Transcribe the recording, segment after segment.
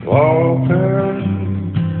Walker,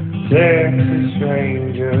 Texas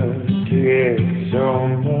Ranger, ticks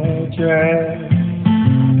on the track.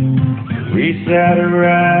 We sat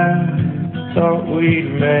around, thought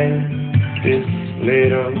we'd make this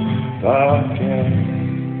little podcast.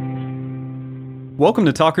 Welcome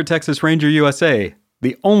to Talker Texas Ranger USA,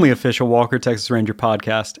 the only official Walker Texas Ranger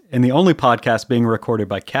podcast, and the only podcast being recorded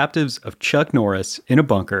by captives of Chuck Norris in a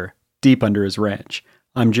bunker deep under his ranch.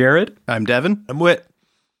 I'm Jared. I'm Devin. I'm Whit.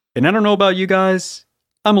 And I don't know about you guys,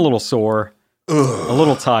 I'm a little sore, a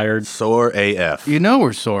little tired. Sore AF. You know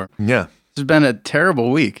we're sore. Yeah. It's been a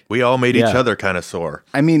terrible week. We all made each Yeah. other kind of sore.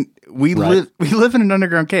 I mean, we Right. live in an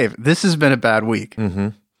underground cave. This has been a bad week.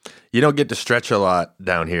 You don't get to stretch a lot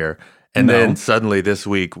down here. And No. then suddenly this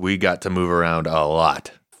week, we got to move around a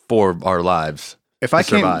lot for our lives If to I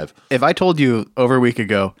survive. if I told you over a week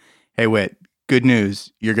ago, hey, Whit, good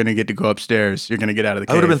news, you're going to get to go upstairs. You're going to get out of the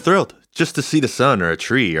cave. I would have been thrilled just to see the sun or a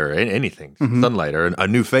tree or anything. Mm-hmm. Sunlight or a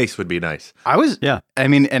new face would be nice. I was, Yeah. I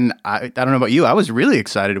mean, and I don't know about you. I was really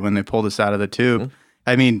excited when they pulled us out of the tube. Mm-hmm.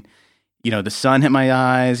 I mean, you know, the sun hit my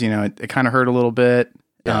eyes. You know, it kind of hurt a little bit.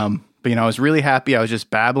 Yeah. But you know, I was really happy. I was just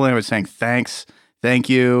babbling. I was saying thanks, thank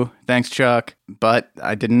you, thanks, Chuck. But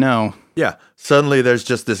I didn't know. Yeah. Suddenly there's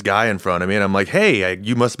just this guy in front of me and I'm like, hey,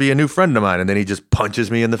 you must be a new friend of mine. And then he just punches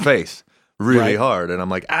me in the face really Right. hard. And I'm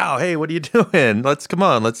like, ow, hey, what are you doing? Come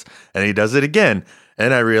on. And he does it again.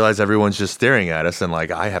 And I realize everyone's just staring at us and like,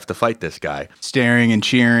 I have to fight this guy. Staring and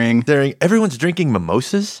cheering. Everyone's drinking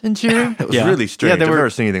mimosas and cheering. It was Yeah. really strange. they I've were- never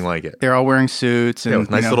seen anything like it. They're all wearing suits and Yeah, with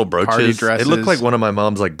nice you know, little party brooches. dresses. It looked like one of my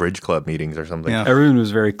mom's like bridge club meetings or something. Yeah. Everyone was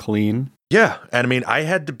very clean. Yeah, and I mean, I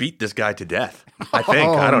had to beat this guy to death. I think.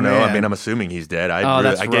 Oh, I don't know. I man. mean, I'm assuming he's dead.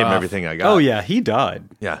 that's I gave him rough. everything I got. Oh, yeah, he died.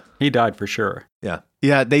 Yeah. He died for sure. Yeah.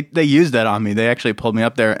 Yeah, they used that on me. They actually pulled me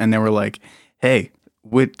up there and they were like, "Hey,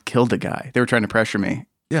 Whit killed a guy." They were trying to pressure me.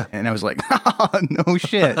 Yeah. And I was like, "No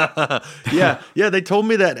shit." Yeah. They told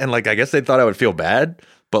me that, and like, I guess they thought I would feel bad,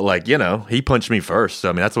 but like, you know, he punched me first. So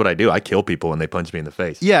I mean, that's what I do. I kill people when they punch me in the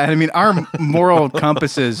face. Yeah, and I mean, our moral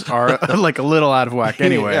compasses are like a little out of whack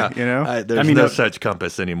anyway. Yeah. You know, There's no such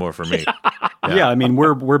compass anymore for me. Yeah, I mean,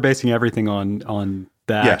 we're basing everything on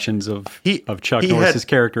the actions of Chuck he Norris's had-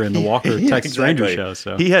 character in the Walker Yeah, Texas Ranger exactly. show.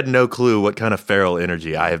 So He had no clue what kind of feral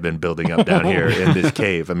energy I have been building up down here in this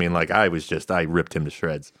cave. I mean, like, I ripped him to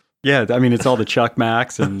shreds. yeah, I mean, it's all the Chuck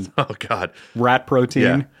Max and Oh God. rat protein.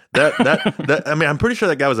 Yeah. That I mean, I'm pretty sure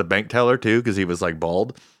that guy was a bank teller too, because he was like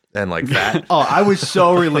bald and like fat. oh, I was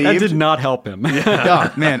so That relieved. did not help him.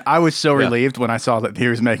 Oh, man, I was so relieved when I saw that he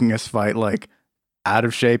was making us fight like out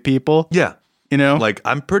of shape people. Yeah. You know, Like,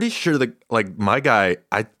 I'm pretty sure my guy,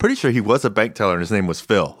 I'm pretty sure he was a bank teller and his name was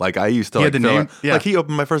Phil. Like, I used to He like had the fill name? out- Yeah. like he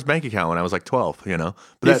opened my first bank account when I was like 12, you know?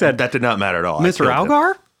 But He that, said, that did not matter at all. I Mr. killed him.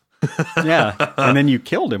 Algar? Yeah. And then you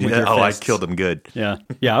killed him with your Yeah, I fists. killed him good. Yeah.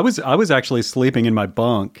 Yeah, I was actually sleeping in my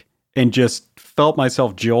bunk and just felt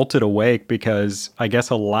myself jolted awake because I guess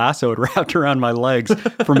a lasso had wrapped around my legs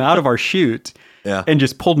from out of our chute Yeah. and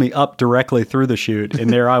just pulled me up directly through the chute. And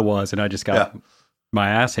there I was, and I just got Yeah. my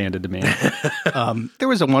ass handed to me. there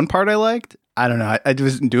was one part I liked. I don't know. I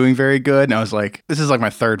wasn't doing very good, and I was like, "This is like my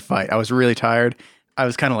third fight." I was really tired. I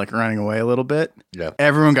was kind of like running away a little bit. Yeah.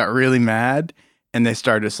 Everyone got really mad, and they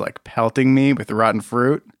started just like pelting me with rotten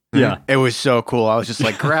fruit. Yeah. It was so cool. I was just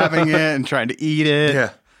like grabbing it and trying to eat it. Yeah.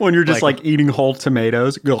 When you're just like eating whole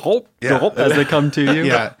tomatoes, gulp, Yeah. gulp, as they come to you.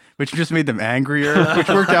 Yeah, which just made them angrier, which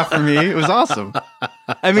worked out for me. It was awesome.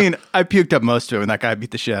 I mean, I puked up most of it when that guy beat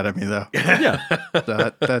the shit out of me, though. Yeah. So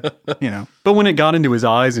that you know. But when it got into his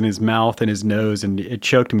eyes and his mouth and his nose and it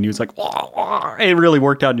choked him and he was like, "Wah, wah," it really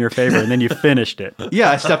worked out in your favor. And then you finished it. Yeah,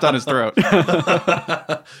 I stepped on his throat.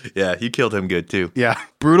 Yeah, you killed him good too. Yeah,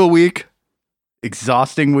 brutal week,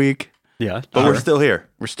 exhausting week. Yeah. But we're still here.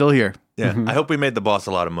 We're still here. Yeah. I hope we made the boss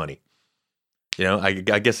a lot of money. You know, I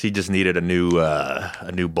guess he just needed a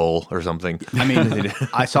new bowl or something. I mean,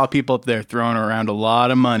 I saw people up there throwing around a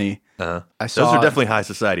lot of money. Uh-huh. I Those saw are definitely high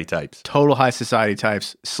society types. total high society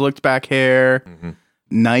types, slicked back hair,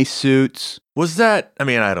 nice suits. Was that? I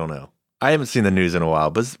mean, I don't know. I haven't seen the news in a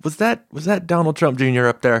while. But was that Donald Trump Jr.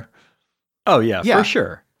 up there? Oh, yeah, Yeah. for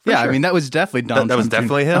sure. For Yeah, sure. I mean that was definitely Donald. That was Trump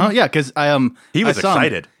Jr. definitely him? Yeah, because He was I saw him.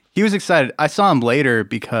 excited. He was excited. I saw him later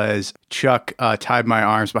because Chuck tied my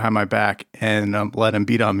arms behind my back and let him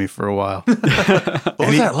beat on me for a while. What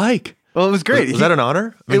was that like? Well, it was great. Was that an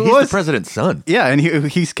honor? I mean, It he's was. the president's son. Yeah, and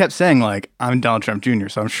he kept saying like, "I'm Donald Trump Jr.,"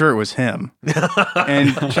 so I'm sure it was him.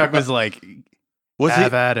 And Chuck was like,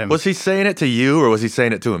 "Have at him." Was he saying it to you or was he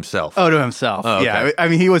saying it to himself? Oh, to himself. Oh, okay. Yeah, I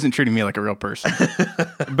mean, he wasn't treating me like a real person.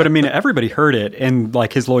 But I mean, everybody heard it, and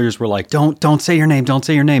like his lawyers were like, "Don't say your name, don't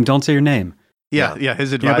say your name, don't say your name." Yeah,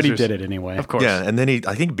 his Yeah, advisors. but he did it anyway. Of course. Yeah, and then I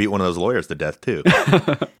think he beat one of those lawyers to death too.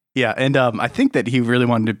 Yeah, and I think that he really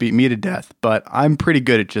wanted to beat me to death, but I'm pretty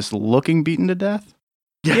good at just looking beaten to death.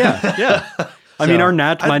 Yeah. I mean, our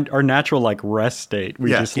natural like rest state. We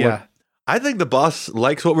just look. Yeah. I think the boss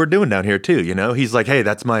likes what we're doing down here too. You know, he's like, "Hey,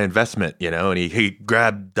 that's my investment." You know, and he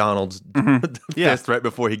grabbed Donald's Yeah. fist right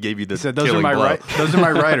before he gave you the. He said, "Those are killing my blow." Those are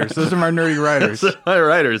my writers. Those are my nerdy writers." Those are my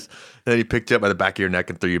writers. And then he picked you up by the back of your neck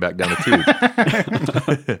and threw you back down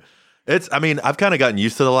the tube. I mean, I've kind of gotten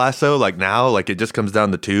used to the lasso. Like now, like it just comes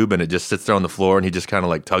down the tube and it just sits there on the floor and he just kind of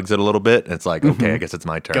like tugs it a little bit. And it's like, okay, I guess it's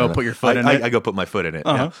my turn. Go put your foot in it. I go put my foot in it.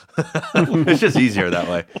 Yeah. It's just easier that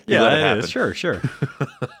way. You let it Yeah, happen. sure.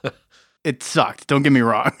 It sucked. Don't get me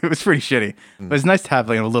wrong. It was pretty shitty. But it's nice to have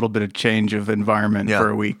like a little bit of change of environment Yeah. for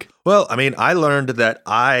a week. Well, I mean, I learned that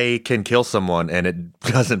I can kill someone and it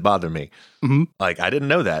doesn't bother me. Mhm. Like I didn't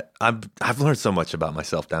know that. I've learned so much about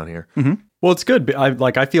myself down here. Well, it's good.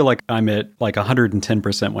 I feel like I'm at like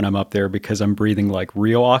 110% when I'm up there because I'm breathing like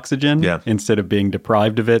real oxygen instead of being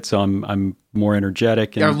deprived of it. So I'm more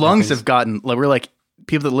energetic. And Our lungs things. have gotten, like, we're like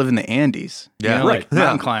people that live in the Andes. You Yeah. know, like Right.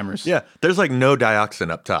 mountain Yeah. climbers. Yeah, there's like no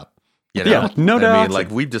dioxin up top. You know? Yeah, no I mean, dioxin.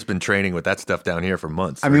 like we've just been training with that stuff down here for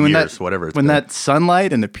months. I mean, or when years, that whatever. It's when been. that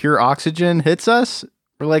sunlight and the pure oxygen hits us,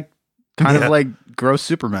 we're like kind of like gross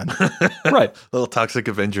Supermen. Right. little toxic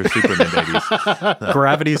Avenger Superman babies.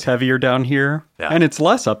 Gravity's heavier down here Yeah. and it's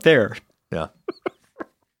less up there. Yeah.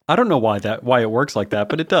 I don't know why it works like that,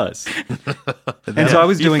 but it does. And so I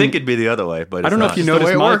was You doing. think it'd be the other way, but I don't know it's if you not. the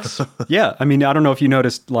way noticed it my. works. Yeah, I mean, I don't know if you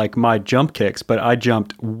noticed like my jump kicks, but I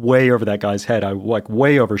jumped way over that guy's head. I like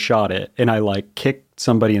way overshot it, and I like kicked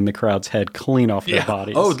somebody in the crowd's head clean off their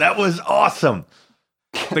bodies. Oh, that was awesome.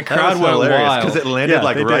 The crowd went wild. because it landed Yeah,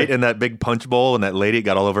 like they right did. in that big punch bowl, and that lady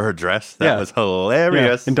got all over her dress. That Yeah. was yeah.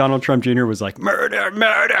 hilarious. And Donald Trump Jr. was like, "Murder,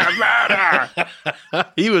 murder, murder."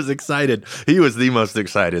 He was excited. He was the most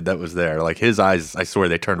excited that was there. Like his eyes, I swear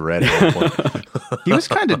they turned red at one point. He was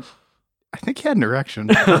kind of, I think he had an erection.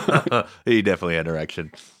 He definitely had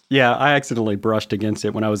erection. Yeah, I accidentally brushed against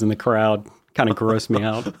it when I was in the crowd. Kind of grossed me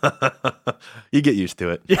out. You get used to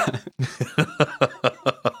it. Yeah.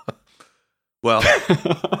 Well,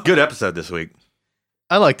 good episode this week.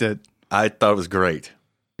 I liked it. I thought it was great.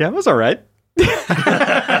 Yeah, it was all right.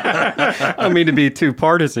 I don't mean to be too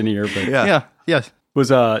partisan here, but Yeah. Yeah. Yes.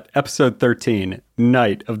 was episode 13,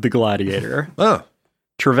 Night of the Gladiator. Oh,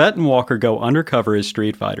 Trevette and Walker go undercover as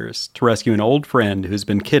street fighters to rescue an old friend who's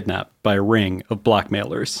been kidnapped by a ring of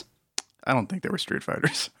blackmailers. I don't think they were Street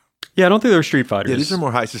Fighters. Yeah, I don't think they were street fighters. yeah. These are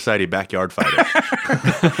more high society backyard fighters.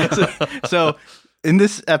 So in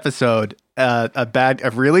this episode,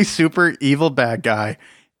 a really super evil bad guy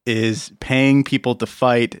is paying people to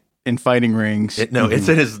fight in fighting rings. It's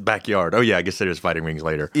in his backyard. Oh yeah, I guess there's fighting rings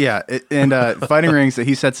later. Yeah, and fighting rings that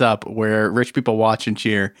he sets up where rich people watch and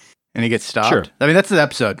cheer, and he gets stopped. Sure. I mean, that's the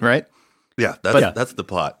episode, right? Yeah, that's the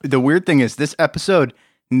plot. The weird thing is this episode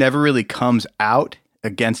never really comes out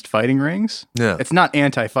against fighting rings. Yeah. It's not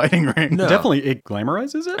anti-fighting ring. No. Definitely, it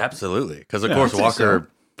glamorizes it. Absolutely, because of Yeah, course I'd say Walker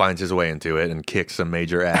finds his way into it and kicks some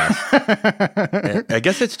major ass. And I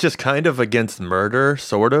guess it's just kind of against murder,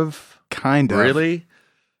 sort of. Kind of. Really?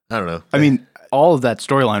 I don't know. I mean, all of that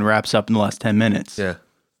storyline wraps up in the last 10 minutes. yeah.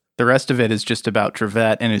 The rest of it is just about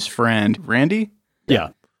Trevette and his friend, Randy, Yeah.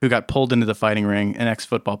 who got pulled into the fighting ring, an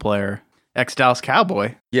ex-football player, ex-Dallas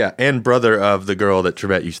Cowboy. Yeah, and brother of the girl that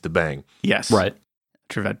Trevette used to bang. Yes. Right.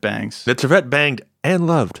 Trevette bangs. That Trevette banged and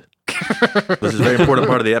loved. This is a very important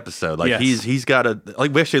part of the episode. Like Yes. he's got a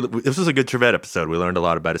like. We actually, this was a good Trevette episode. We learned a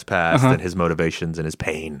lot about his past and his motivations and his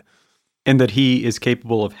pain. And that he is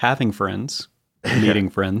capable of having friends, meeting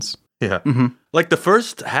friends. Yeah. Like the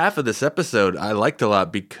first half of this episode, I liked a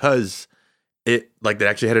lot because it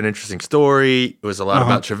actually had an interesting story. It was a lot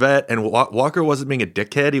about Trevette, and Walker wasn't being a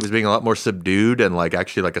dickhead. He was being a lot more subdued and like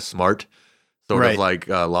actually like a smart sort Right. of like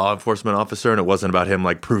law enforcement officer. And it wasn't about him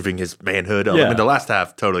like proving his manhood. I Yeah. mean, the last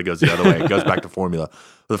half totally goes the other way. It goes back to formula.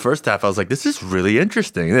 The first half, I was like, this is really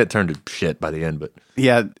interesting. And then it turned to shit by the end. But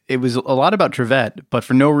Yeah, it was a lot about Trevette, but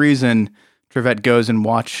for no reason, Trevette goes and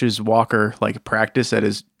watches Walker like practice at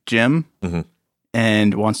his gym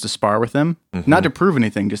and wants to spar with him. Not to prove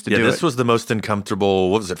anything, just to yeah, do this it. was the most uncomfortable.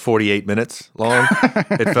 What was it? 48 minutes long.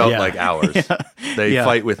 It felt Yeah. like hours. They Yeah.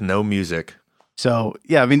 fight with no music. So,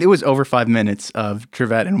 yeah, I mean, it was over 5 minutes of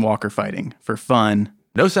Trevette and Walker fighting for fun,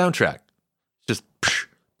 No soundtrack. Just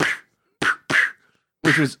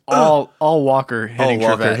which was all Walker hitting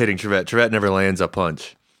Walker Trevette. hitting Trevette. Trevette never lands a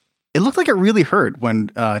punch. It looked like it really hurt when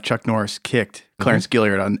Chuck Norris kicked Clarence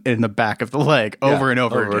Gilliard in the back of the leg over and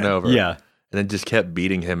over again. and over. Yeah. and then just kept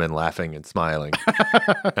beating him and laughing and smiling.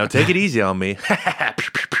 Now take it easy on me.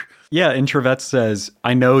 Yeah, and Trevette says,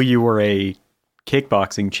 I know you were a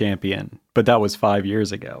kickboxing champion, but that was 5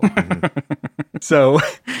 years ago. So,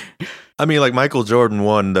 I mean, like Michael Jordan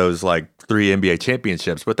won those like 3 NBA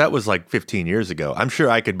championships, but that was like 15 years ago. I'm sure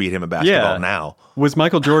I could beat him at basketball now. Was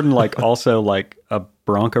Michael Jordan like also like a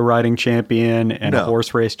Bronco riding champion and a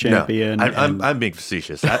horse race champion? No. I'm being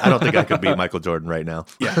facetious. I don't think I could beat Michael Jordan right now.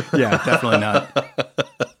 Yeah, definitely not.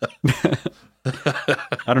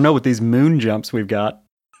 I don't know, with these moon jumps we've got.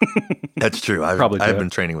 That's true. I've been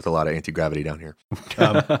training with a lot of anti-gravity down here.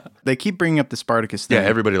 They keep bringing up the Spartacus thing. Yeah,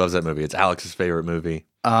 everybody loves that movie. It's Alex's favorite movie.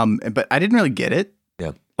 But I didn't really get it.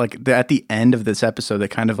 Yeah. Like at the end of this episode, they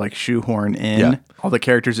kind of like shoehorn in all the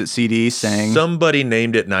characters at CD saying somebody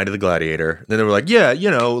named it Night of the Gladiator. Then they were like, yeah,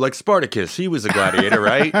 like Spartacus, he was a gladiator,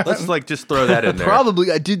 right? Let's like just throw that in there.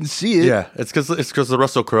 Probably I didn't see it. Yeah, it's because the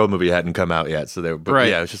Russell Crowe movie hadn't come out yet. So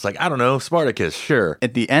yeah, it's just like, I don't know, Spartacus, sure.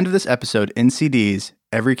 At the end of this episode in CDs,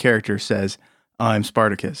 every character says, I'm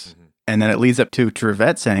Spartacus. Mm-hmm. And then it leads up to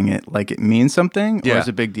Trevette saying it like it means something or it's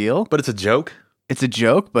a big deal. But it's a joke. It's a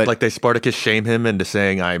joke, but like they Spartacus shame him into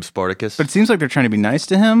saying I am Spartacus. But it seems like they're trying to be nice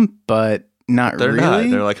to him, but they're really. Not.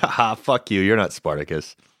 They're like, haha, fuck you. You're not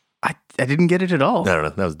Spartacus. I didn't get it at all. No,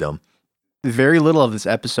 that was dumb. Very little of this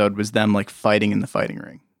episode was them like fighting in the fighting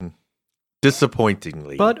ring.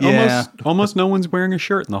 Disappointingly. But almost no one's wearing a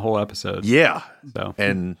shirt in the whole episode. Yeah. So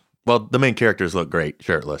and well, the main characters look great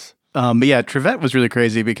shirtless. But yeah, Trevette was really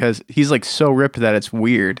crazy because he's like so ripped that it's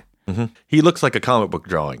weird. Mm-hmm. He looks like a comic book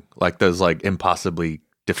drawing, like those like impossibly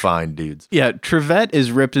defined dudes. Yeah, Trevette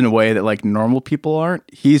is ripped in a way that like normal people aren't.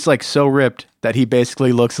 He's like so ripped that he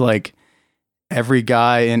basically looks like every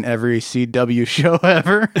guy in every CW show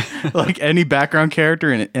ever. Like any background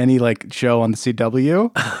character in any like show on the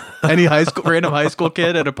CW. Any random high school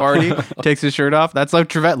kid at a party takes his shirt off. That's what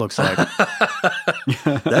Trevette looks like.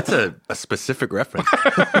 That's a specific reference.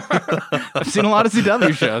 I've seen a lot of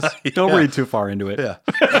CW shows. Don't read too far into it. Yeah.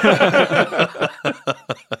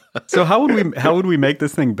 So how would we make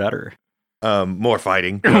this thing better? More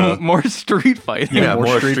fighting. More street fighting. Yeah,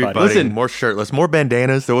 more street fighting. Listen, more shirtless. More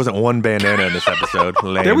bandanas. There wasn't one bandana in this episode.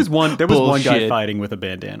 Lame. There was one guy fighting with a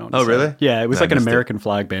bandana on his really? head. Yeah, it was I like an missed it. American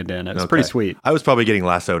flag bandana. It's pretty sweet. I was probably getting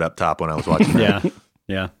lassoed up top when I was watching that.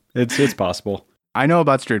 Yeah. It's possible. I know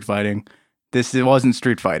about street fighting. It wasn't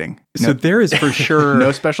street fighting. So there is for sure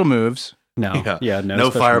no special moves. No. No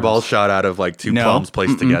fireballs shot out of like two palms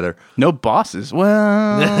placed together. No bosses.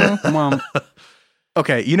 Well,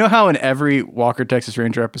 okay, you know how in every Walker Texas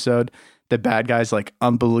Ranger episode, the bad guy's like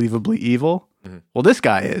unbelievably evil? Mm-hmm. Well, this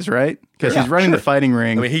guy is, right? Because he's running the fighting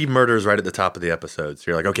ring. I mean, he murders right at the top of the episode.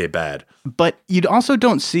 So you're like, okay, bad. But you also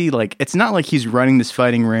don't see, like, it's not like he's running this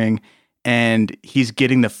fighting ring and he's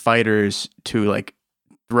getting the fighters to like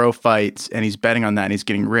throw fights and he's betting on that and he's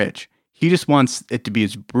getting rich. He just wants it to be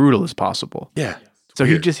as brutal as possible. Yeah. So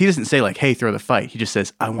he doesn't say like, hey, throw the fight. He just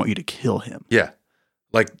says, I want you to kill him. Yeah.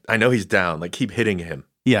 Like, I know he's down. Like, keep hitting him.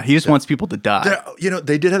 Yeah, he just wants people to die.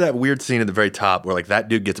 They did have that weird scene at the very top where, like, that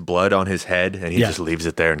dude gets blood on his head and he just leaves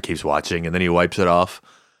it there and keeps watching and then he wipes it off.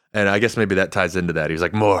 And I guess maybe that ties into that. He was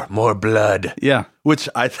like, more blood. Yeah. Which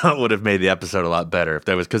I thought would have made the episode a lot better if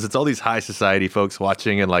there was, because it's all these high society folks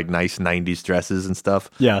watching in, like, nice 90s dresses and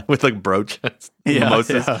stuff. Yeah. With, like, brooches,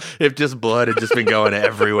 mimosas. Yeah. If just blood had just been going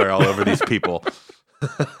everywhere all over these people.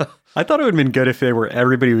 I thought it would have been good if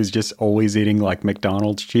everybody was just always eating like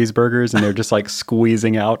McDonald's cheeseburgers and they're just like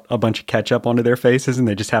squeezing out a bunch of ketchup onto their faces and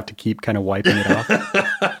they just have to keep kind of wiping it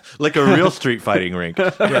off. Like a real street fighting rink.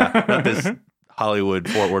 Yeah, not this Hollywood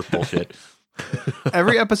Fort Worth bullshit.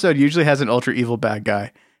 Every episode usually has an ultra evil bad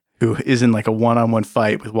guy who is in like a one-on-one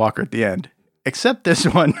fight with Walker at the end. Except this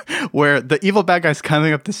one where the evil bad guy's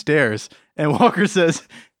coming up the stairs and Walker says,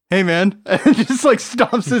 hey man, and just like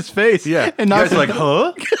stomps his face. Yeah. And you knocks guys are like,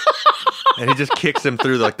 huh? And he just kicks him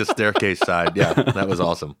through like the staircase side. Yeah, that was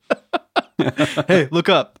awesome. Hey, look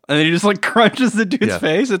up. And then he just like crunches the dude's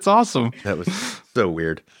face. It's awesome. That was so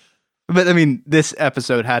weird. But I mean, this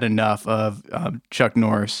episode had enough of Chuck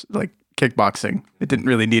Norris like kickboxing. It didn't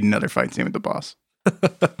really need another fight scene with the boss.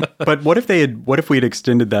 But what if we had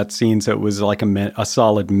extended that scene so it was like a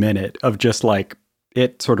solid minute of just like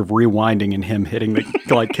it sort of rewinding and him hitting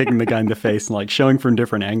kicking the guy in the face and like showing from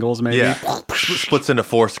different angles, maybe. Yeah. Splits into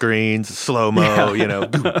 4 screens, slow-mo,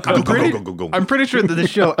 I'm pretty sure that the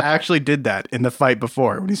show actually did that in the fight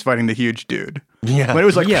before when he's fighting the huge dude. Yeah. When it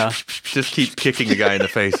was like, just keep kicking the guy in the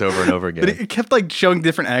face over and over again. But it kept like showing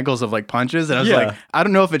different angles of like punches. And I was like, I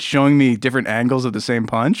don't know if it's showing me different angles of the same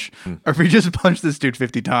punch or if he just punched this dude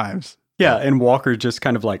 50 times. Yeah. And Walker just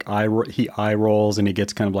kind of like eye rolls and he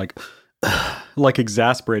gets kind of like, like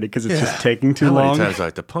exasperated because it's just taking too How long. many times do I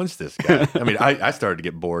have to punch this guy? I mean, I started to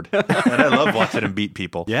get bored, and I love watching him beat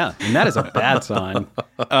people. Yeah, and that is a bad sign.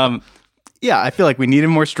 Yeah, I feel like we needed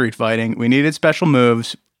more street fighting. We needed special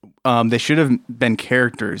moves. They should have been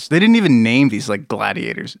characters. They didn't even name these like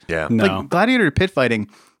gladiators. Yeah. No. Like gladiator pit fighting,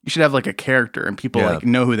 you should have like a character and people Yeah. like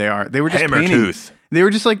know who they are. They were just Hammer painting. Tooth. They were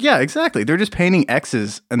just like, yeah, exactly. They're just painting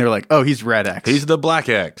X's and they're like, oh, he's red X. He's the black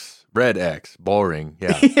X, red X, boring.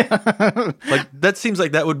 Yeah. Like that seems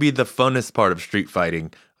like that would be the funnest part of street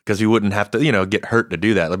fighting because you wouldn't have to, get hurt to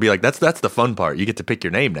do that. It'd be like that's the fun part. You get to pick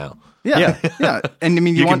your name now. yeah. And I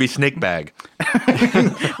mean, You want can be Snake Bag.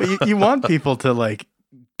 you want people to like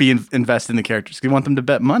invest in the characters. You want them to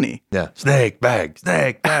bet money. Yeah. Snake Bag.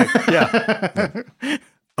 Snake Bag. Yeah.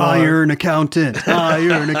 Iron accountant.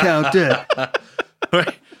 Iron accountant.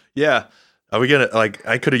 Right. Yeah. Are we gonna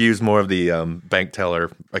I could have used more of the bank teller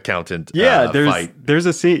accountant Yeah, fight. there's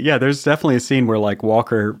a scene. Yeah, there's definitely a scene where like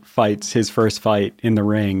Walker fights his first fight in the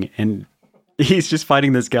ring, and he's just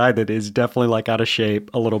fighting this guy that is definitely like out of shape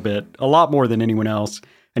a little bit, a lot more than anyone else,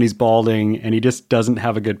 and he's balding, and he just doesn't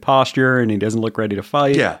have a good posture, and he doesn't look ready to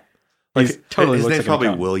fight. Yeah. He's totally his looks name's like an probably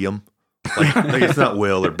accountant. William. Like it's not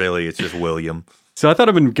Will or Billy, it's just William. So I thought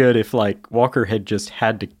it'd been good if like Walker had just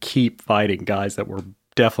had to keep fighting guys that were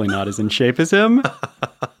definitely not as in shape as him.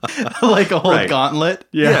 Like a whole Right. gauntlet.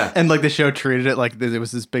 Yeah. And like the show treated it like it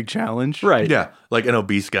was this big challenge. Right. Yeah, like an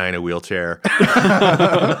obese guy in a wheelchair.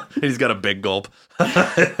 He's got a big gulp. and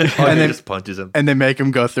then- he just punches him. And they make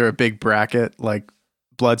him go through a big bracket like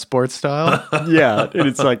Bloodsport style. Yeah, and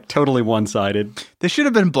it's like totally one-sided. They should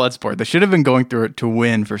have been Bloodsport. They should have been going through it to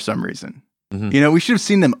win for some reason. Mhm. We should have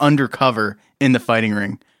seen them undercover in the fighting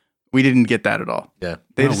ring. We didn't get that at all. Yeah.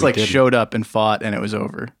 They No, just we like didn't. showed up and fought and it was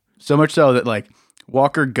over. So much so that like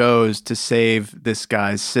Walker goes to save this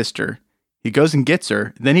guy's sister. He goes and gets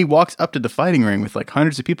her. Then he walks up to the fighting ring with like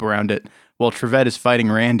hundreds of people around it while Trevette is fighting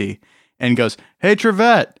Randy and goes, "Hey,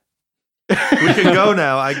 Trevette, We can go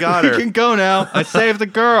now. I got you her. can go now. I saved the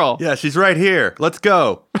girl." Yeah, she's right here. Let's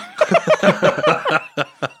go. I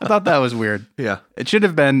thought that was weird. Yeah. It should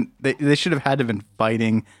have been, they should have had to have been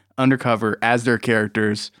fighting undercover as their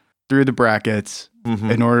characters through the brackets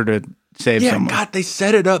in order to save Yeah, someone. God, they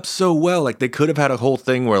set it up so well. Like they could have had a whole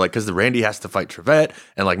thing where, like, because the Randy has to fight Trevette,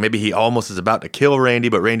 and like maybe he almost is about to kill Randy,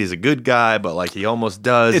 but Randy's a good guy, but like he almost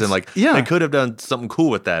does, It's- and like yeah. they could have done something cool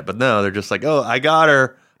with that, but no, they're just like, oh, I got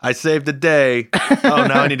her, I saved the day. Oh,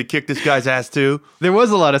 now I need to kick this guy's ass too. There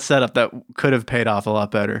was a lot of setup that could have paid off a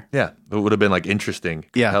lot better. Yeah, it would have been like interesting,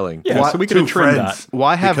 Yeah. compelling. Yeah, so we could have Two trimmed friends that.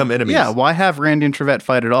 Why have become enemies? Yeah, why have Randy and Trevette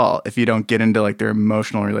fight at all if you don't get into like their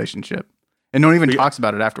emotional relationship? And no one even talks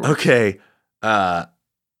about it afterwards. Okay.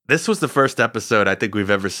 This was the first episode I think we've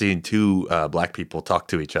ever seen two black people talk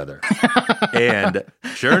to each other. And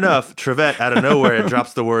sure enough, Trevette out of nowhere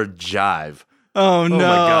drops the word jive. Oh no. Oh my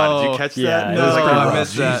God, did you catch Yeah, that? it was like a I rough-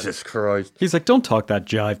 missed that. Jesus Christ. He's like, don't talk that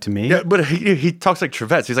jive to me. Yeah, but he talks like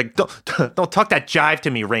Trevette. So he's like, don't talk that jive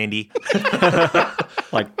to me, Randy.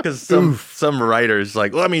 Like, Because some writers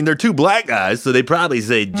like, well, I mean, they're two black guys, so they probably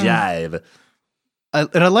say jive. And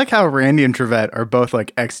I like how Randy and Trevette are both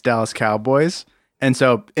like ex-Dallas Cowboys. And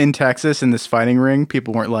so in Texas, in this fighting ring,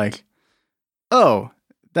 people weren't like, oh,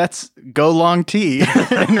 that's Go Long T,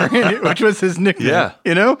 and Randy, which was his nickname.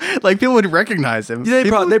 Yeah. Like people would recognize him. Yeah,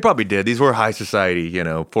 People- they probably did. These were high society,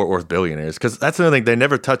 Fort Worth billionaires. Because that's another thing. They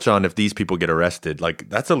never touch on if these people get arrested. Like,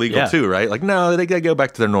 that's illegal Yeah. too, right? Like, no, they go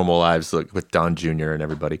back to their normal lives like, with Don Jr. and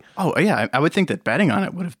everybody. Oh yeah, I would think that betting on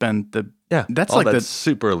it would have been the. Yeah. That's all like that's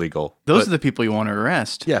super illegal. those But- are the people you want to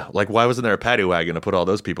arrest. yeah, like, why wasn't there a paddy wagon to put all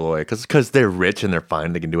those people away? Because they're rich and they're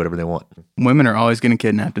fine. They can do whatever they want. Women are always getting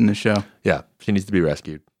kidnapped in this show. Yeah, she needs to be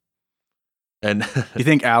rescued. And You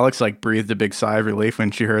think Alex like breathed a big sigh of relief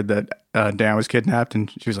when she heard that Dan was kidnapped, and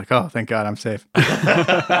she was like, "Oh, thank God, I'm safe."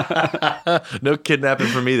 no kidnapping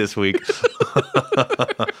for me this week.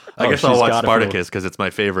 I guess she's I'll watch gotta Spartacus because it's my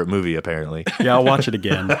favorite movie, apparently. yeah, I'll watch it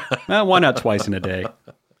again. Why not twice in a day?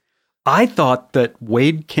 I thought that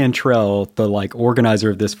Wade Cantrell, the like organizer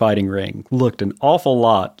of this fighting ring, looked an awful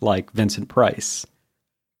lot like Vincent Price.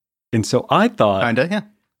 And so I thought Kinda, yeah.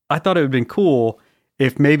 it would have been cool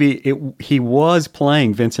if maybe he was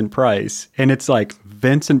playing Vincent Price, and it's like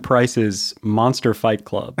Vincent Price's Monster Fight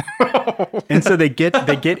Club. And so they get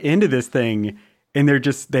into this thing, and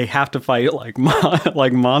they have to fight like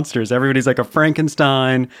monsters. Everybody's like a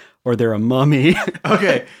Frankenstein or they're a mummy.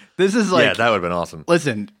 Okay, this is like yeah, that would have been awesome.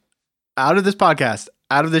 listen, out of this podcast,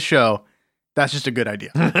 out of this show, that's just a good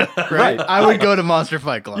idea. Right? I would go to Monster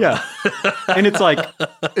Fight Club. Yeah. And it's like,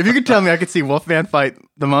 If you could tell me I could see Wolfman fight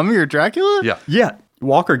the Mummy or Dracula? Yeah. yeah,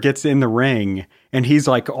 Walker gets in the ring And he's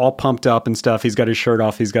like all pumped up and stuff. He's got his shirt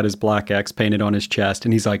off. He's got his black X painted on his chest.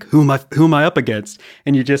 And he's like, who am I up against?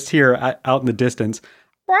 And you just hear out in the distance,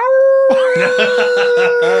 What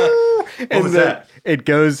was that? It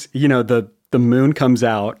goes, the moon comes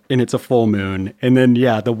out and it's a full moon. And then,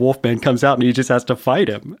 the Wolfman comes out and he just has to fight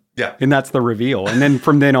him. Yeah. And that's the reveal. And then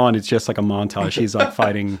from then on, it's just like a montage. He's like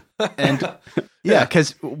fighting. And yeah,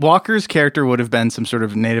 because Walker's character would have been some sort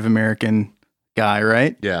of Native American guy,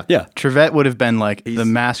 right? Yeah. Yeah. Trevette would have been like the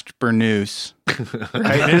masked Burnous,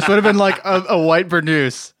 right? It just would have been like a white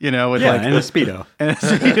Burnous, with Yeah, like and a Speedo. and a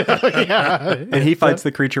Speedo, yeah. And he fights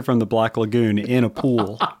the creature from the Black Lagoon in a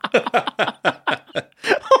pool.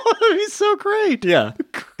 He's so great. Yeah.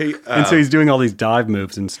 And so he's doing all these dive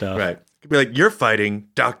moves and stuff. Right. Could be like, you're fighting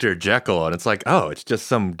Dr. Jekyll. And it's like, oh, it's just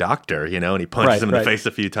some doctor, and he punches him in the face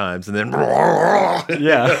a few times and then.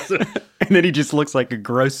 Yeah. And then he just looks like a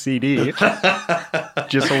gross CD.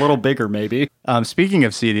 Just a little bigger, maybe. Speaking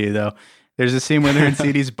of CD, though, there's a scene where they're in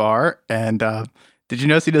CD's bar. And did you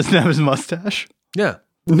notice he doesn't have his mustache? Yeah.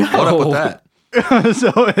 No. What up with that?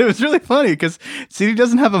 So it was really funny because CD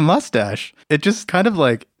doesn't have a mustache. It just kind of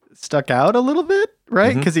like stuck out a little bit,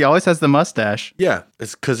 right? Because he always has the mustache. Yeah.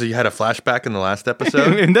 It's because he had a flashback in the last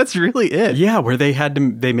episode. And that's really it. Yeah, where they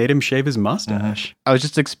made him shave his mustache. I was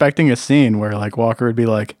just expecting a scene where like Walker would be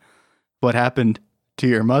like, what happened to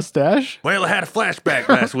your mustache? Well, I had a flashback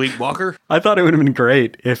last week, Walker. I thought it would have been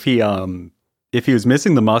great if he was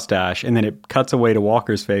missing the mustache and then it cuts away to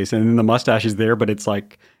Walker's face and then the mustache is there, but it's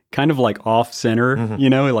like kind of like off center,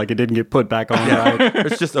 like it didn't get put back on right.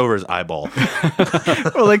 It's just over his eyeball.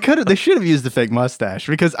 Well, they should have used the fake mustache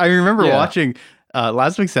because I remember watching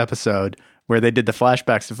last week's episode where they did the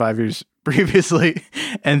flashbacks to 5 years previously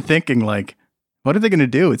and thinking like, what are they going to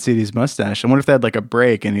do with CD's mustache? I wonder if they had like a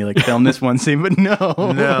break and he like filmed this one scene, but no.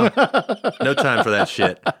 No time for that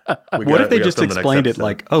shit. What if they just explained it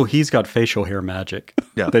like, oh, he's got facial hair magic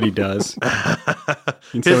that he does.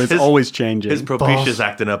 And so it's always changing. His propitia's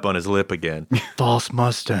acting up on his lip again. False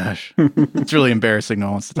mustache. It's really embarrassing. No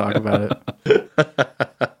one wants to talk about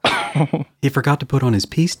it. He forgot to put on his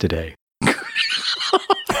piece today.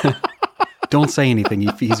 Don't say anything. He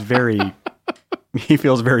feels very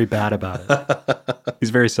bad about it. He's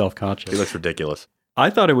very self-conscious. He looks ridiculous. I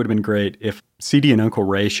thought it would have been great if CD and Uncle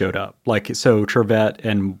Ray showed up. Like, so Trevette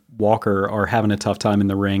and Walker are having a tough time in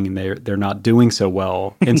the ring and they're not doing so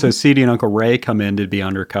well. And so CD and Uncle Ray come in to be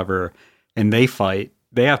undercover and they fight.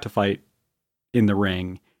 They have to fight in the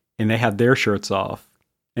ring and they have their shirts off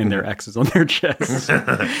and their X's on their chests.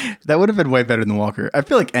 That would have been way better than Walker. I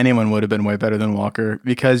feel like anyone would have been way better than Walker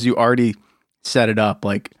because you already set it up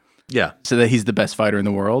like, yeah, so that he's the best fighter in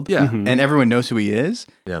the world. Yeah. And everyone knows who he is.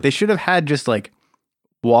 Yeah. They should have had just like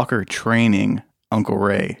Walker training Uncle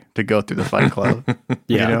Ray to go through the Fight Club.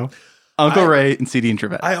 Yeah. Uncle Ray and CD and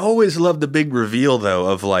Trevette. I always love the big reveal, though,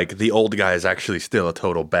 of like the old guy is actually still a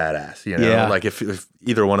total badass. Yeah. Like if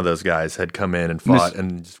either one of those guys had come in and fought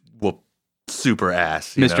and just whooped super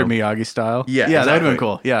ass, Mr. Miyagi style. Yeah, that would have been exactly.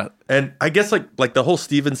 cool. Yeah. And I guess like the whole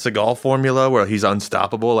Steven Seagal formula where he's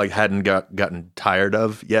unstoppable, like hadn't gotten tired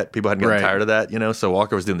of yet. People hadn't gotten tired of that, So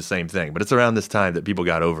Walker was doing the same thing. But it's around this time that people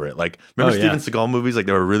got over it. Like, remember Steven Seagal movies? Like,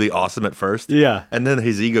 they were really awesome at first. Yeah. And then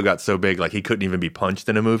his ego got so big, like he couldn't even be punched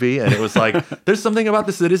in a movie. And it was like, there's something about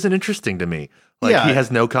this that isn't interesting to me. Like, he has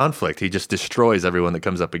no conflict. He just destroys everyone that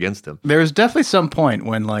comes up against him. There was definitely some point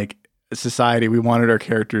when like society, we wanted our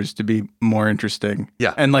characters to be more interesting.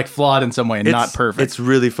 Yeah. And like flawed in some way and not perfect. It's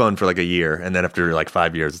really fun for like a year. And then after like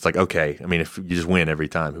 5 years, it's like, okay, I mean, if you just win every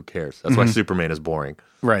time, who cares? That's why Superman is boring.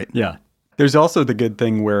 Right. Yeah. There's also the good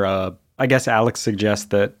thing where I guess Alex suggests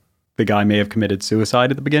that the guy may have committed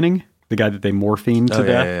suicide at the beginning. The guy that they morphine to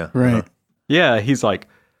death. Yeah. Right. Yeah, he's like,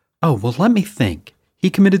 oh, well, let me think. He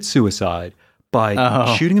committed suicide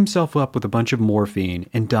by shooting himself up with a bunch of morphine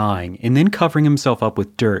and dying, and then covering himself up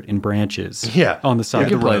with dirt and branches on the side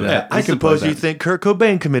of the road. I suppose you think Kurt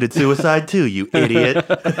Cobain committed suicide too, you idiot.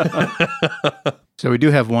 So we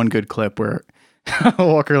do have one good clip where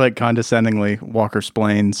Walker like condescendingly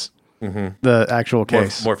Walker-splains the actual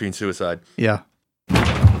case. Morphine suicide. Yeah.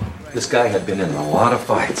 This guy had been in a lot of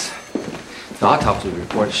fights. The autopsy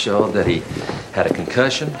reports showed that he had a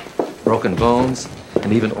concussion, broken bones,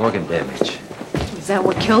 and even organ damage. Is that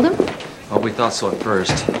what killed him? Well, we thought so at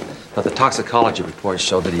first, but the toxicology reports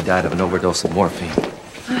showed that he died of an overdose of morphine.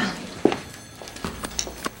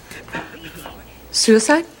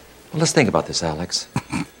 Suicide? Well, let's think about this, Alex.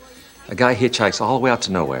 A guy hitchhikes all the way out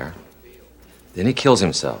to nowhere, then he kills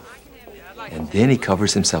himself, and then he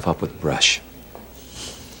covers himself up with brush.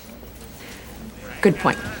 Good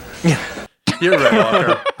point. You're right,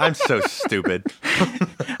 Walker. I'm so stupid.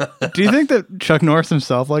 Do you think that Chuck Norris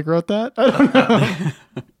himself like wrote that? I don't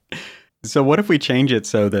know. So what if we change it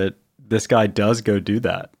so that this guy does go do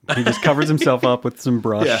that? He just covers himself up with some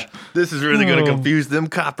brush. Yeah, this is really going to confuse them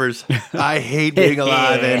coppers. I hate being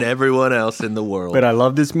alive and everyone else in the world. But I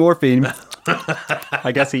love this morphine.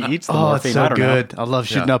 I guess he eats the Oh, morphine. it's so I don't good. I love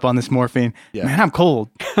shooting Yeah. up on this morphine. Yeah. Man, I'm cold.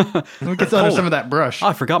 Let me get under some of that brush. know.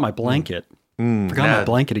 Oh, I forgot my blanket. Forgot my Nah,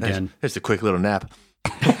 blanket again. There's a quick little nap.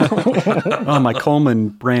 Oh, my Coleman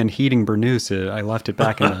brand heating burnoose. I left it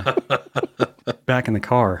back in the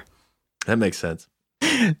car. That makes sense.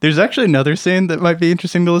 There's actually another scene that might be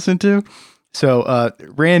interesting to listen to. So,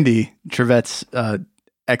 Randy, Trevette's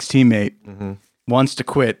ex-teammate, wants to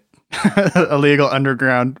quit illegal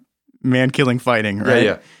underground man-killing fighting, right?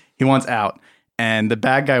 yeah. He wants out, and the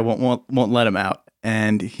bad guy won't let him out.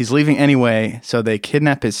 And he's leaving anyway, so they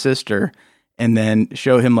kidnap his sister and then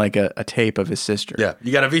show him like a tape of his sister. Yeah,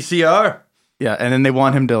 you got a VCR? Yeah, and then they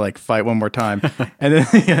want him to like fight one more time, and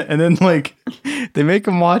then like they make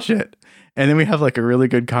him watch it, and then we have like a really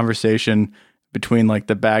good conversation between like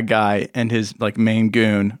the bad guy and his like main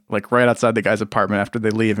goon, like right outside the guy's apartment after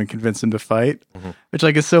they leave and convince him to fight, which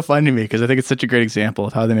like is so funny to me because I think it's such a great example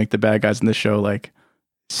of how they make the bad guys in the show like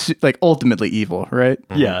ultimately evil, right?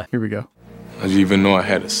 Yeah. Here we go. I didn't even know I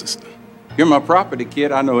had a sister. You're my property,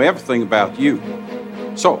 kid. I know everything about you.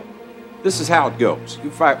 So, this is how it goes. You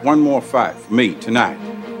fight one more fight for me tonight.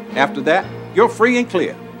 After that, you're free and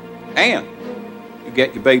clear. And you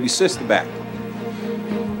get your baby sister back.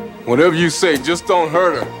 Whatever you say, just don't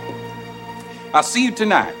hurt her. I'll see you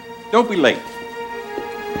tonight. Don't be late.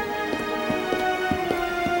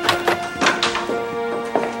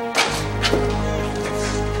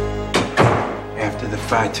 After the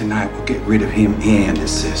fight tonight, we'll get rid of him and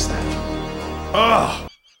his sister.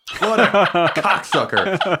 What a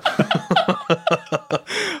cocksucker.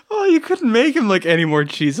 Oh, you couldn't make him like any more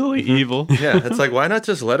cheesily evil. Yeah, it's like, why not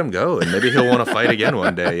just let him go? And maybe he'll want to fight again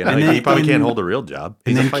one day. You know, And then- he probably and- can't hold a real job.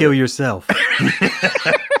 And He's a then fighter. kill yourself.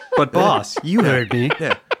 But boss, you heard me.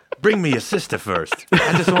 Yeah, bring me your sister first.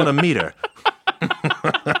 I just want to meet her.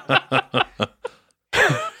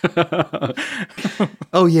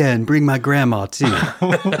 Oh yeah, and bring my grandma too.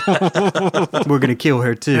 We're gonna kill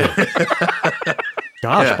her too.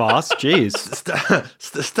 Gosh, Yeah. boss, jeez.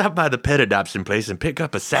 Stop by the pet adoption place and pick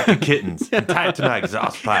up a sack of kittens and tie it to my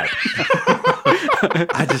exhaust pipe.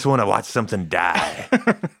 I just want to watch something die.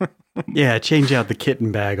 Yeah, change out the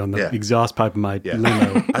kitten bag on the Yeah. exhaust pipe of my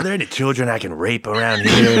limo. Are there any children I can rape around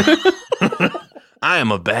here? I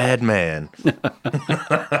am a bad man.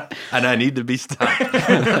 And I need to be stopped.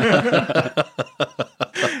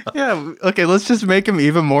 Yeah, okay, let's just make him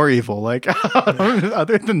even more evil. Like,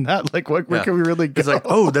 other than that, like, where can we really go? It's like,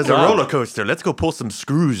 oh, there's a roller coaster. Let's go pull some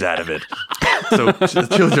screws out of it. So the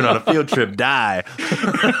children on a field trip die.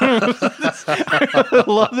 I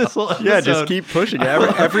love this whole episode. Yeah, just keep pushing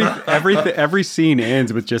it. Every scene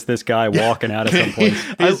ends with just this guy walking out of some place.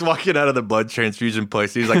 He's walking out of the blood transfusion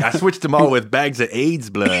place. He's like, I switched them all with bags of AIDS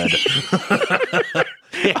blood.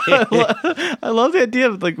 I love the idea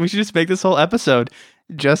of like we should just make this whole episode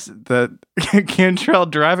just the Cantrell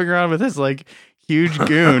driving around with his like huge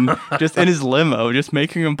goon just in his limo, just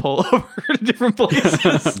making him pull over to different places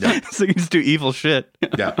so he can just do evil shit.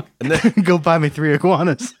 Yeah. And then, Go buy me 3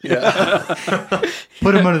 iguanas. yeah.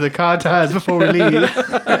 Put them under the car tires before we leave.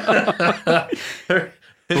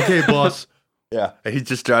 Okay, boss. Yeah. And he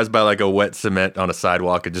just drives by like a wet cement on a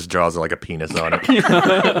sidewalk and just draws like a penis on it.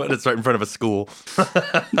 But it's right in front of a school.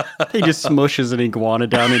 He just smushes an iguana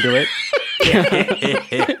down into it.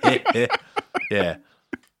 Yeah.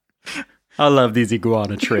 I love these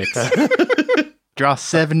iguana tricks. Draw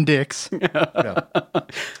 7 dicks.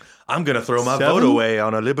 I'm going to throw my 7? vote away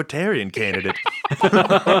on a libertarian candidate.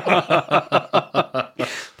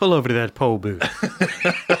 Pull over to that pole booth.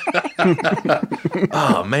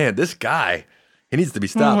 Oh, man, this guy, he needs to be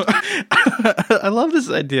stopped. I love this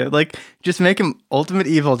idea. Like, just make him ultimate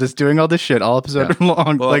evil, just doing all this shit all episode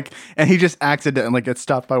long. Well- like, and he just accidentally like, gets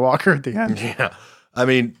stopped by Walker at the end. Yeah. I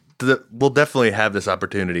mean, we'll definitely have this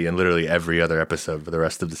opportunity in literally every other episode for the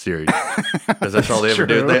rest of the series. Because that's all they ever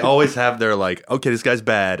do. true. They always have their like, okay, this guy's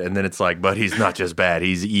bad. And then it's like, but he's not just bad,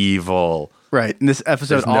 he's evil. Right. And this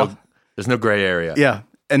episode, There's no gray area. yeah.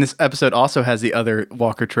 And this episode also has the other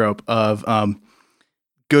Walker trope of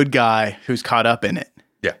good guy who's caught up in it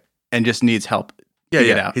Yeah. and just needs help Yeah, to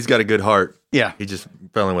get yeah. out. He's got a good heart. Yeah. He just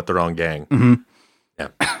fell in with the wrong gang. Mhm. Yeah.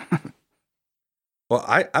 Well,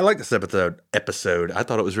 I like this episode. I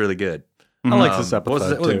thought it was really good. I like this Wasn't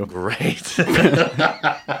episode it too. great?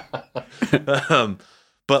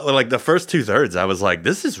 But like the first 2/3, I was like,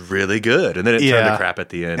 this is really good. And then it turned Yeah. to crap at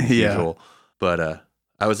the end, as Yeah. usual. But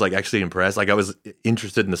I was like actually impressed. Like I was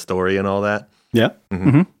interested in the story and all that. Yeah.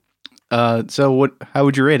 So how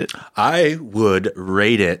would you rate it? I would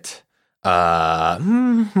rate it.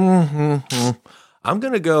 I'm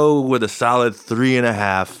gonna go with a solid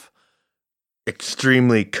 3.5.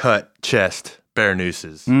 Extremely cut chest bare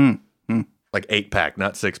nooses, like 8-pack,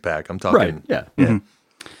 not 6-pack. I'm talking. Right. Yeah.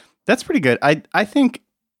 That's pretty good. I think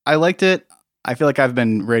I liked it. I feel like I've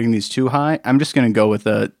been rating these too high. I'm just going to go with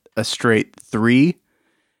a straight 3.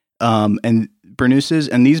 And burnouses,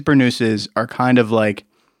 and these burnouses are kind of like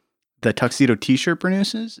the tuxedo t-shirt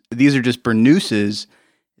burnouses. These are just burnouses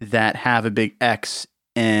that have a big X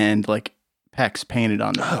and like pecs painted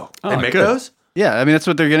on them. Oh, Oh, they make good. those? Yeah, I mean that's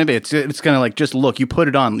what they're going to be. It's going to like just look. You put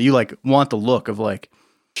it on. You like want the look of like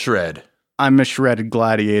Shred. I'm a shredded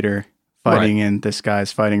gladiator fighting in this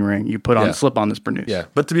guy's fighting ring. You put on Yeah. slip on this burnoose. Yeah,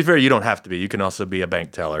 but to be fair, you don't have to be. You can also be a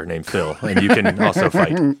bank teller named Phil, and you can also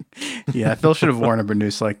fight. Yeah, Phil should have worn a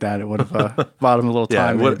burnoose like that. It would have bought him a little Yeah,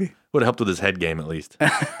 time. would Maybe. have helped with his head game at least.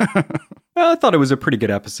 I thought it was a pretty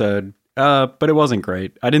good episode, but it wasn't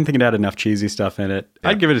great. I didn't think it had enough cheesy stuff in it.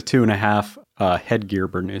 I'd give it a 2.5 headgear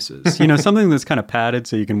burnouses. You know, something that's kind of padded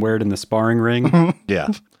so you can wear it in the sparring ring. Yeah,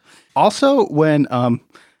 Also, when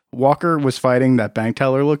Walker was fighting that bank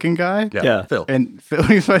teller looking guy, Yeah. Phil. and Phil,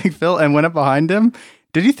 he was fighting Phil and went up behind him,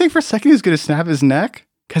 did you think for a second he was going to snap his neck?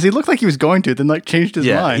 Because he looked like he was going to, then like changed his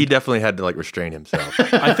Yeah, mind. he definitely had to like restrain himself.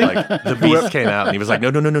 I think like the beast came out and he was like, no.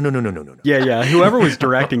 Yeah. Whoever was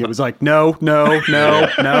directing it was like, no.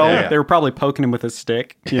 Yeah. They were probably poking him with a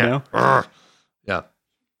stick, you know? Yeah,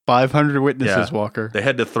 500 witnesses, Yeah. Walker. they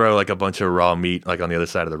had to throw like a bunch of raw meat like on the other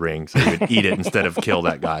side of the ring so he would eat it instead of kill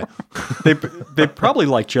that guy. They probably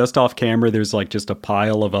like just off camera, there's like just a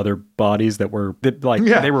pile of other bodies that were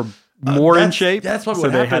they were more in shape. That's probably so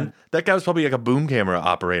what they happened. That guy was probably like a boom camera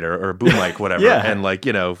operator or a boom mic, whatever. Yeah. And like,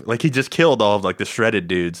 you know, like he just killed all of like the shredded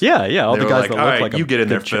dudes. Yeah, all They the were guys like, that all look right, like you a get in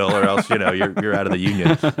there, good Phil, or else, you know, you're out of the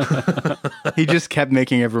union. He just kept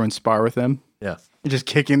making everyone spar with him. Yeah. Just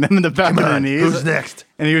kicking them in the back of their knees. Who's next?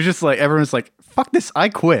 And he was just like, everyone's like, fuck this, I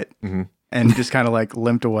quit. And just kind of like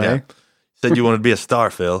limped away. Yeah. Said you wanted to be a star,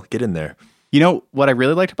 Phil. Get in there. You know what I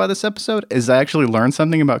really liked about this episode is I actually learned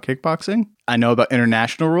something about kickboxing. I know about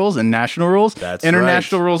international rules and national rules. That's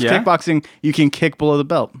international right. rules, Yeah? kickboxing, you can kick below the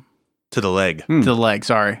belt. To the leg. To the leg,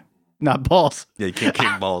 sorry. Not balls. Yeah, you can't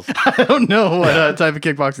kick balls. I don't know what type of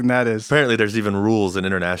kickboxing that is. Apparently, there's even rules in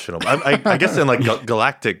international. I guess in like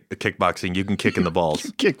galactic kickboxing, you can kick in the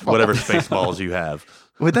balls. Kick balls. Whatever space balls you have.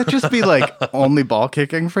 Would that just be like only ball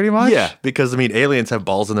kicking pretty much? Yeah, because I mean, aliens have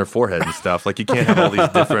balls in their forehead and stuff. Like you can't have all these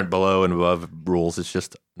different below and above rules. It's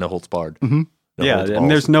just no holds barred. No Yeah, holds and balls.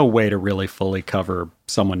 there's no way to really fully cover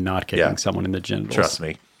someone not kicking Yeah. someone in the genitals. Trust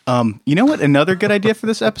me. You know what? Another good idea for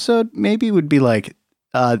this episode maybe would be like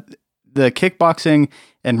the kickboxing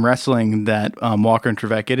and wrestling that Walker and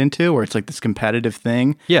Trevette get into, where it's like this competitive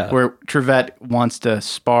thing. Yeah. Where Trevette wants to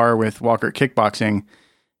spar with Walker at kickboxing,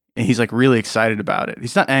 and he's like really excited about it.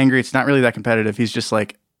 He's not angry. It's not really that competitive. He's just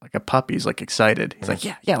like a puppy. He's like excited. He's like,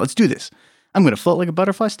 yeah, let's do this. I'm going to float like a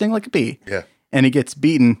butterfly, sting like a bee. Yeah. And he gets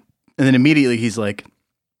beaten. And then immediately he's like,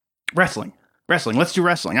 wrestling. Let's do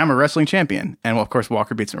wrestling. I'm a wrestling champion. And well, of course,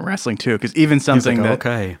 Walker beats him in wrestling too. Because even He's like, something that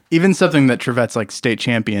okay. even something that Trevette's like state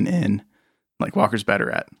champion in, like Walker's better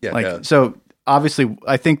at. Yeah, like yeah. so obviously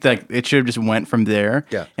I think that it should have just went from there.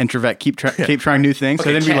 Yeah. And Trevette keep trying new things. Okay,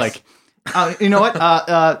 so then be chess. like, you know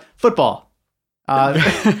what? Football. We're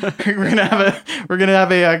gonna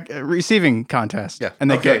have a receiving contest. Yeah.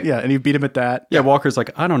 And they Okay. and you beat him at that. Yeah, Walker's like,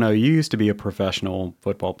 I don't know. You used to be a professional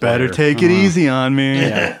football player. Better take it easy on me.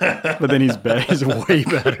 Yeah. But then he's way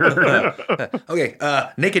better. Okay,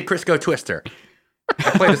 naked Crisco Twister.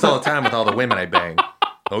 I play this all the time with all the women I bang.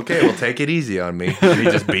 Okay, well, take it easy on me. And he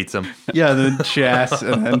just beats him. Yeah, then chess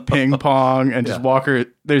and then ping pong and just Walker.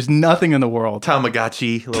 There's nothing in the world.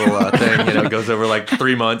 Tamagotchi little thing, you know, goes over like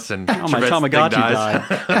 3 months and Oh, my Trevette's thing Tamagotchi dies.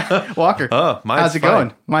 died. Walker, Oh, mine's how's it fine.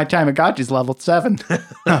 going? My Tamagotchi's level 7.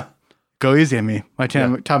 Huh. Go easy on me. My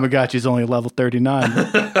Tamagotchi's only level 39.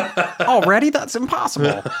 Already? That's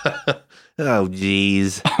impossible. Oh,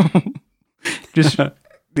 jeez. just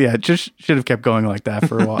should have kept going like that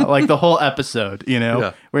for a while. Like the whole episode, you know?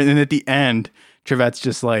 Yeah. Where then at the end, Trevette's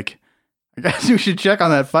just like, I guess we should check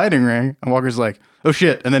on that fighting ring. And Walker's like, oh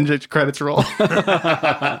shit. And then just credits roll. So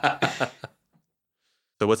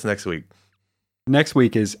what's next week? Next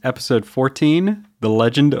week is episode 14, The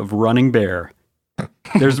Legend of Running Bear.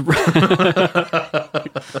 There's I'm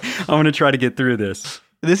going to try to get through this.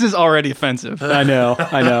 This is already offensive. I know.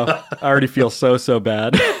 I already feel so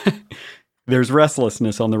bad. There's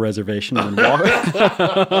restlessness on the reservation. When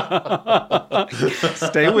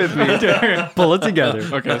Stay with me. Pull it together.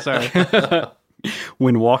 Okay, sorry.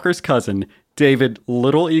 When Walker's cousin, David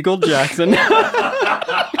Little Eagle Jackson,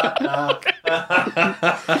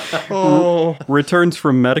 returns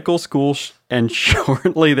from medical school and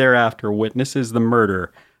shortly thereafter witnesses the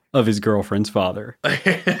murder of his girlfriend's father.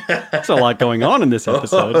 There's a lot going on in this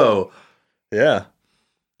episode. Oh, yeah.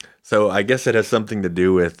 So I guess it has something to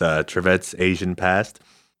do with Trevette's Asian past.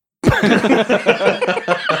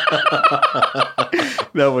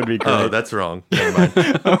 That would be great. Oh, that's wrong. Never mind.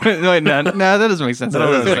 Wait, no, that doesn't make sense. That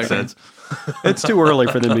doesn't make sense. It's too early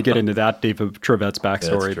for them to get into that deep of Trevette's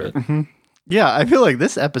backstory. true. But Yeah, I feel like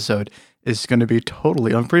this episode is going to be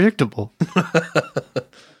totally unpredictable.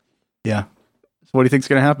 Yeah. So what do you think's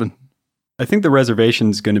going to happen? I think the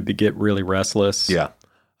reservation's going to get really restless. Yeah.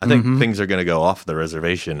 I think things are going to go off the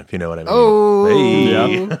reservation, if you know what I mean. Oh.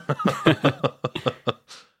 Hey.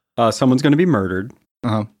 Yeah. Someone's going to be murdered.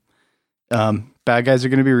 Uh-huh. Bad guys are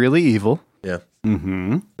going to be really evil. Yeah.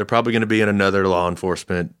 Mm-hmm. They're probably going to be in another law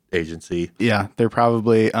enforcement agency. Yeah, they're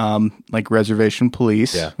probably like reservation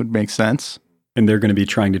police. Yeah. Would make sense. And they're going to be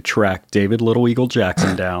trying to track David Little Eagle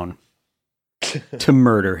Jackson down to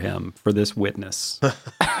murder him for this witness.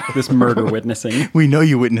 This murder witnessing. We know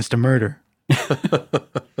you witnessed a murder.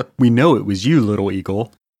 We know it was you, Little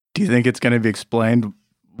Eagle. Do you think it's going to be explained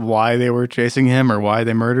why they were chasing him or why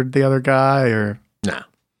they murdered the other guy? Or Nah,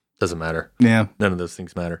 doesn't matter. yeah, None of those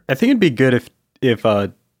things matter. I think it'd be good if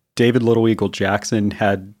David Little Eagle Jackson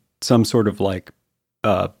had some sort of like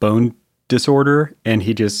bone disorder, and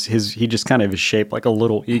he just kind of is shaped like a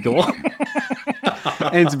little eagle, and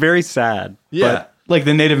it's very sad. Yeah. like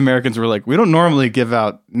the Native Americans were like, we don't normally give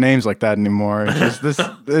out names like that anymore. It's just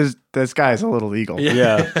this guy's a little eagle. But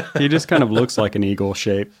yeah, he just kind of looks like an eagle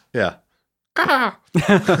shape. Yeah.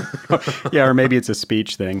 Yeah, or maybe it's a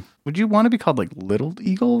speech thing. Would you want to be called like Little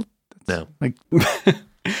Eagle? No. Like,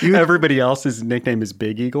 Everybody else's nickname is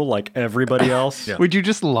Big Eagle, like everybody else. Yeah. would you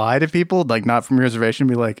just lie to people, like not from your reservation,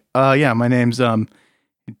 be like, yeah, my name's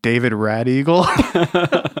David Rad Eagle,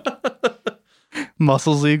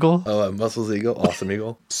 Muscles Eagle. Oh, Muscles Eagle, Awesome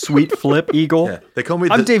Eagle. Sweet Flip Eagle. Yeah. They call me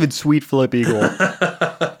I'm David Sweet Flip Eagle.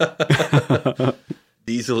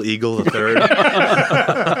 Diesel Eagle the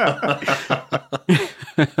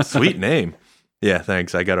third. Sweet name. Yeah,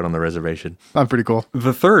 thanks. I got it on the reservation. I'm pretty cool.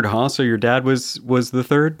 The third, huh? So your dad was the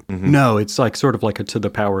third? Mm-hmm. No, it's like sort of like a to the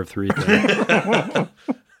power of 3 thing.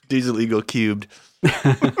 Diesel Eagle cubed.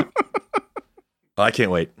 I can't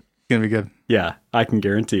wait. It's gonna be good. Yeah, I can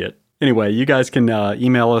guarantee it. Anyway, you guys can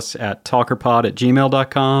email us at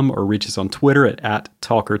talkerpod@gmail.com or reach us on Twitter at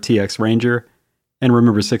talkertxranger. And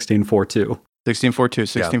remember 1642.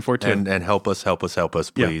 1642. And help us,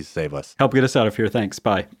 please save us. Help get us out of here. Thanks.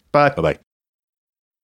 Bye. Bye. Bye-bye.